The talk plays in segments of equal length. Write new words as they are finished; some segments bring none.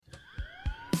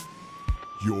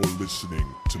You're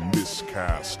listening to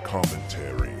Miscast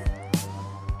Commentary.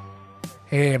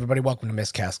 Hey everybody, welcome to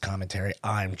Miscast Commentary.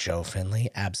 I'm Joe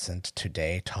Finley, absent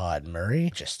today, Todd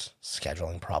Murray. Just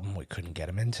scheduling problem, we couldn't get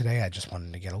him in today. I just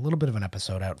wanted to get a little bit of an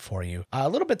episode out for you. A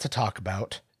little bit to talk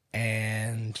about,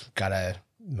 and gotta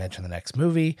mention the next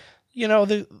movie. You know,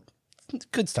 the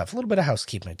good stuff, a little bit of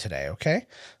housekeeping today, okay?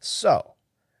 So,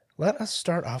 let us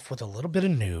start off with a little bit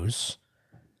of news.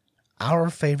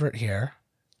 Our favorite here,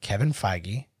 Kevin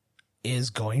Feige, is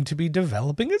going to be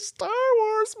developing a Star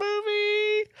Wars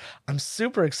movie. I'm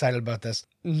super excited about this.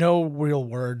 No real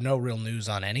word, no real news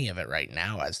on any of it right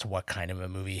now as to what kind of a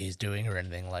movie he's doing or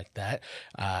anything like that.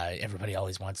 Everybody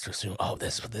always wants to assume, oh,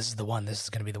 this is the one. This is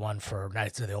going to be the one for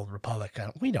Knights of the Old Republic.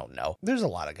 We don't know. There's a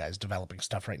lot of guys developing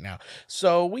stuff right now.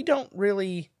 So we don't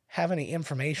really have any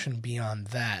information beyond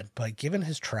that. But given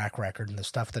his track record and the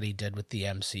stuff that he did with the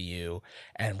MCU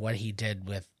and what he did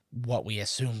with what we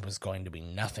assumed was going to be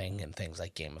nothing and things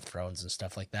like Game of Thrones and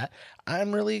stuff like that,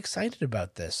 I'm really excited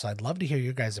about this. I'd love to hear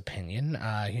your guys' opinion.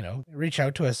 Reach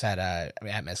out to us at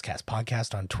Miscast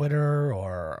Podcast on Twitter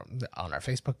or on our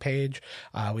Facebook page.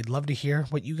 We'd love to hear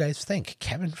what you guys think.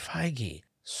 Kevin Feige,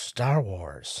 Star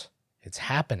Wars, it's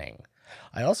happening.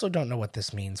 I also don't know what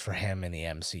this means for him in the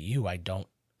MCU. I don't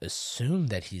assume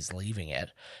that he's leaving it,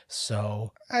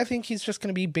 so I think he's just going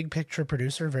to be big picture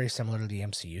producer, very similar to the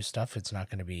MCU stuff. It's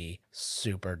not going to be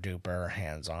super duper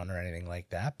hands-on or anything like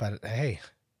that, but hey,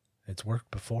 it's worked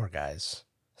before, guys.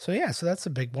 So that's a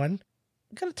big one.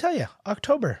 I gotta tell you,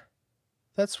 October,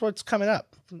 that's what's coming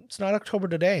up. It's not October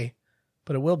today,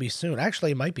 but it will be soon.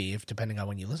 Actually, it might be, if depending on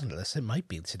when you listen to this, it might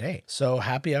be today. So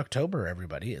happy October,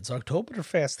 everybody. It's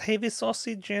Oktoberfest. Heavy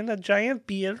sausage and a giant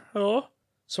beer. Oh.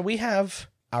 So we have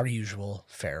our usual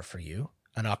fare for you,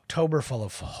 an October full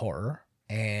of horror,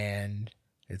 and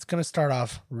it's going to start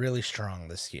off really strong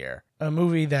this year. A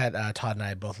movie that Todd and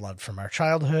I both loved from our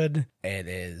childhood. It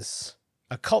is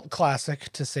a cult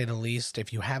classic, to say the least.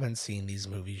 If you haven't seen these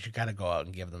movies, you got to go out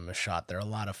and give them a shot. They're a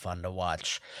lot of fun to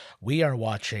watch. We are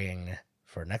watching,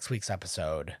 for next week's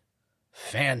episode,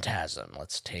 Phantasm.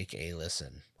 Let's take a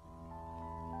listen.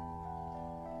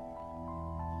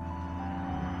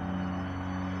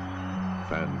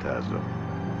 Phantasm.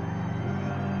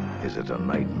 Is it a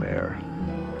nightmare?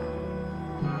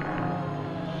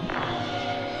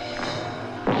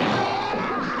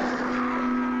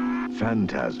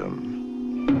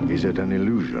 Phantasm. Is it an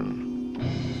illusion?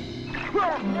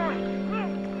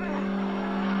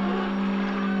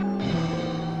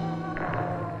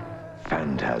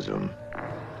 Phantasm.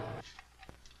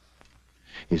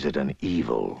 Is it an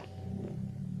evil?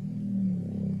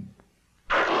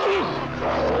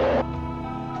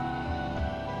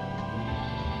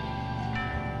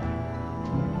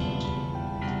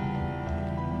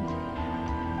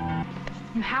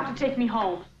 You have to take me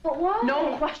home. But why?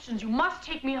 No questions. You must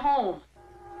take me home.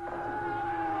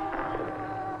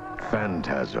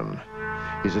 Phantasm.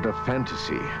 Is it a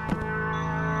fantasy?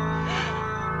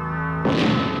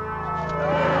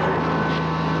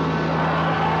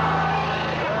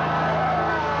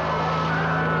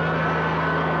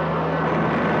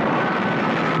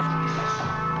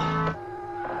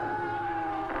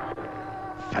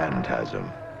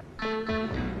 Phantasm.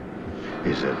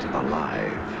 Is it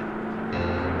alive?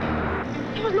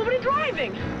 There was nobody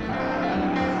driving.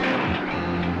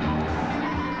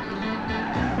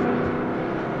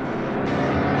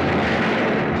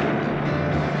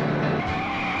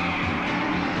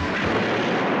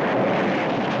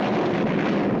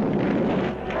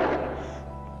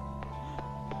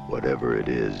 Whatever it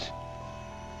is,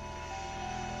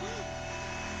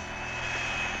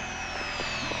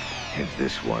 if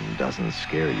this one doesn't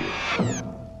scare you,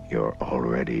 you're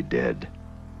already dead.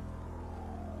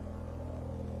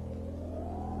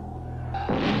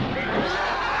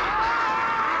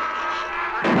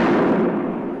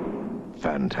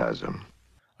 Phantasm.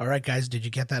 All right, guys, did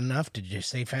you get that enough? Did you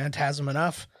say Phantasm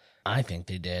enough? I think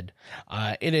they did.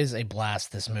 It is a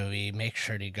blast, this movie. Make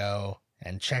sure to go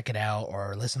and check it out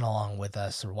or listen along with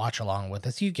us or watch along with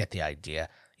us. You get the idea.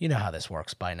 You know how this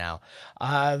works by now.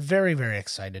 Very, very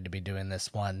excited to be doing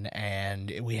this one,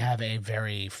 and we have a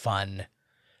very fun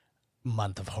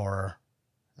month of horror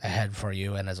ahead for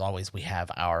you, and as always, we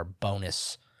have our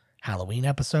bonus Halloween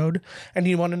episode, and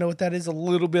you want to know what that is a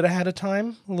little bit ahead of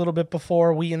time, a little bit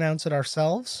before we announce it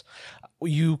ourselves?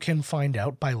 You can find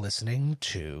out by listening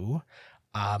to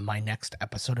my next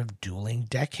episode of Dueling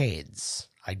Decades.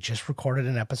 I just recorded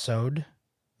an episode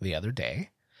the other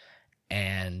day,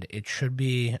 and it should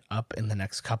be up in the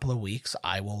next couple of weeks.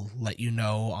 I will let you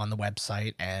know on the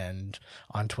website and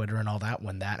on Twitter and all that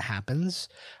when that happens.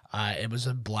 It was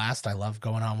a blast. I love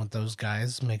going on with those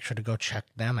guys. Make sure to go check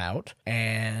them out.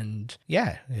 And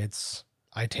yeah,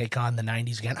 I take on the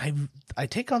 90s again. I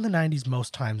take on the 90s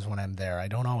most times when I'm there. I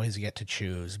don't always get to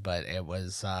choose, but it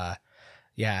was,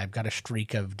 I've got a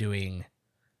streak of doing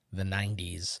the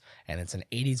 90s, and it's an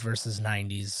 80s versus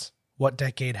 90s. What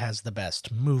decade has the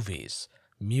best movies,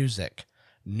 music,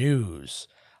 news,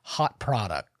 hot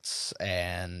products,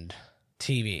 and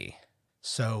TV?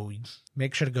 So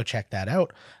make sure to go check that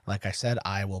out. Like I said,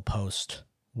 I will post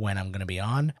when I'm going to be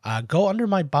on. Go under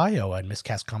my bio at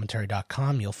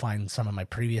miscastcommentary.com. You'll find some of my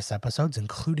previous episodes,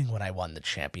 including when I won the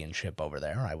championship over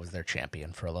there. I was their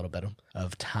champion for a little bit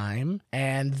of time.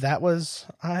 And that was,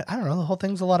 I don't know, the whole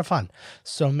thing's a lot of fun.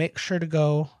 So make sure to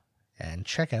go and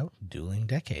check out Dueling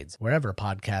Decades, wherever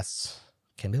podcasts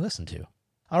can be listened to.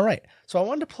 All right. So I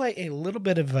wanted to play a little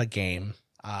bit of a game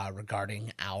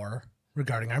regarding our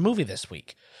movie this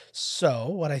week. So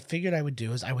what I figured I would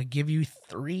do is I would give you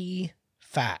 3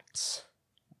 facts,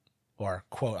 or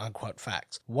quote unquote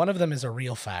facts. One of them is a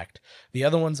real fact. The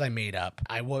other ones I made up.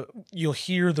 You'll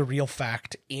hear the real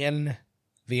fact in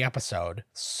the episode.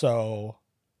 So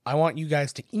I want you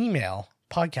guys to email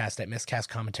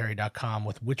podcast@miscastcommentary.com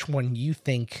with which one you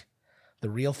think the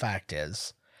real fact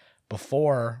is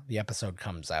before the episode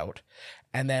comes out.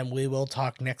 And then we will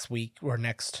talk next week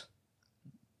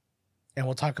and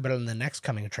we'll talk about it in the next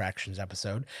Coming Attractions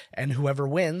episode. And whoever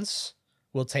wins,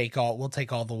 we'll take all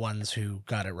the ones who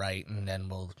got it right, and then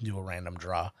we'll do a random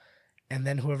draw. And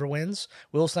then whoever wins,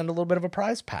 we'll send a little bit of a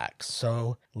prize pack.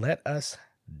 So let us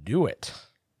do it.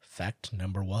 Fact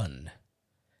number 1.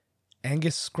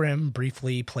 Angus Scrimm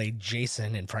briefly played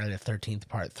Jason in Friday the 13th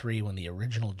Part 3 when the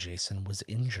original Jason was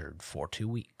injured for 2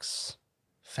 weeks.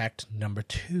 Fact number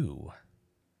 2.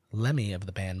 Lemmy of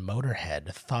the band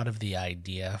Motorhead thought of the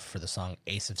idea for the song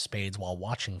Ace of Spades while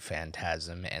watching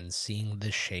Phantasm and seeing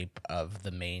the shape of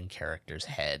the main character's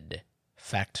head.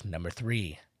 Fact number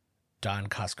 3. Don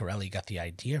Coscarelli got the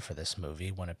idea for this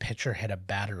movie when a pitcher hit a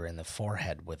batter in the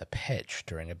forehead with a pitch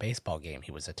during a baseball game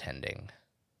he was attending.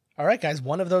 All right, guys,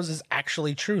 one of those is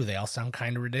actually true. They all sound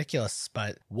kind of ridiculous,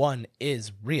 but one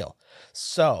is real.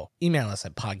 So email us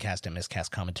at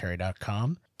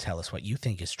podcast@miscastcommentary.com. Tell us what you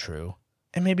think is true,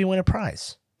 and maybe win a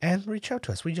prize. And reach out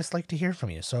to us. We just like to hear from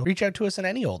you. So reach out to us in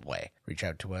any old way. Reach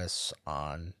out to us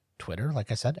on Twitter,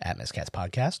 like I said,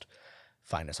 @MiscastPodcast.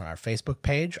 Find us on our Facebook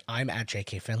page. I'm at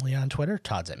JK Finley on Twitter.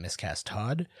 Todd's at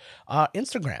MiscastTodd.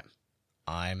 Instagram,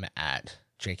 I'm at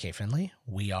JK Finley.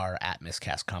 We are at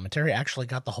Miscast Commentary. Actually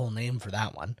got the whole name for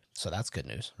that one. So that's good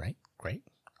news, right? Great.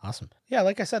 Awesome. Yeah,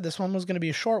 like I said, this one was going to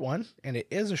be a short one, and it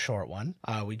is a short one.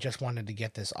 We just wanted to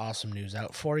get this awesome news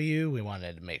out for you. We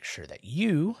wanted to make sure that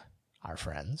you, our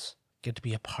friends, get to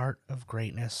be a part of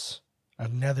greatness.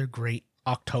 Another great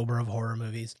October of horror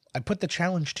movies. I put the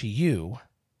challenge to you.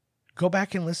 Go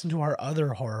back and listen to our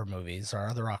other horror movies, our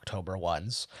other October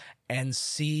ones, and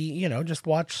see, just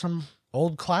watch some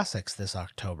old classics this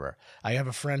October. I have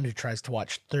a friend who tries to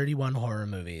watch 31 horror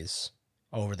movies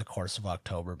over the course of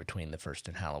October between the 1st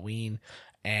and Halloween,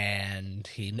 and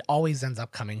he always ends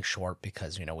up coming short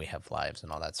because, we have lives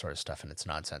and all that sort of stuff, and it's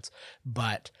nonsense.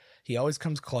 But he always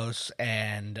comes close,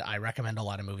 and I recommend a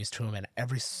lot of movies to him, and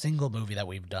every single movie that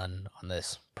we've done on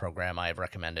this program I've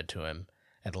recommended to him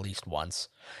at least once.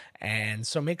 And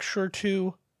so make sure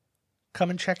to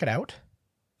come and check it out.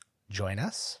 Join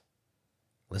us.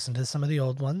 Listen to some of the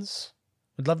old ones.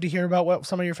 We'd love to hear about what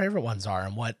some of your favorite ones are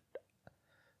and what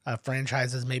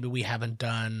franchises maybe we haven't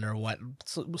done, or what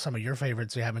some of your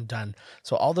favorites we haven't done.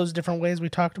 So all those different ways we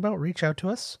talked about, reach out to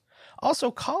us.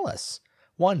 Also call us,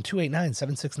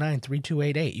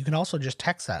 1-289-769-3288. You can also just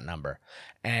text that number,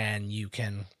 and you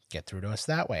can get through to us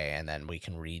that way, and then we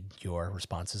can read your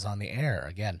responses on the air.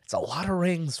 Again, it's a lot of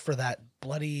rings for that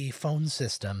bloody phone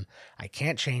system. I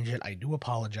can't change it. I do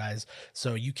apologize.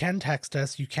 So you can text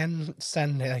us. You can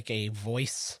send like a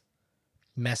voice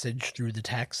message through the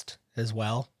text as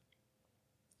well.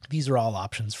 These are all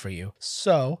options for you.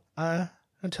 So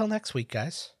until next week,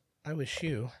 guys, I wish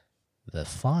you the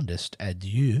fondest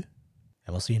adieu,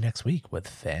 and we'll see you next week with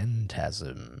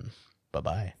Phantasm.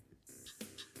 Bye-bye.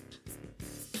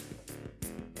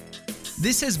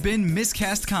 This has been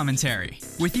Miscast Commentary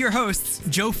with your hosts,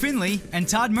 Joe Finley and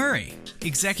Todd Murray.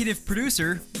 Executive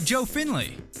producer, Joe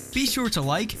Finley. Be sure to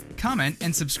like, comment,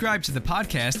 and subscribe to the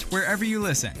podcast wherever you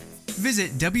listen.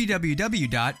 Visit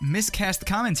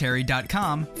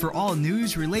www.miscastcommentary.com for all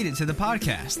news related to the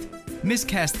podcast.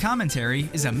 Miscast Commentary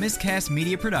is a Miscast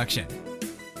Media production.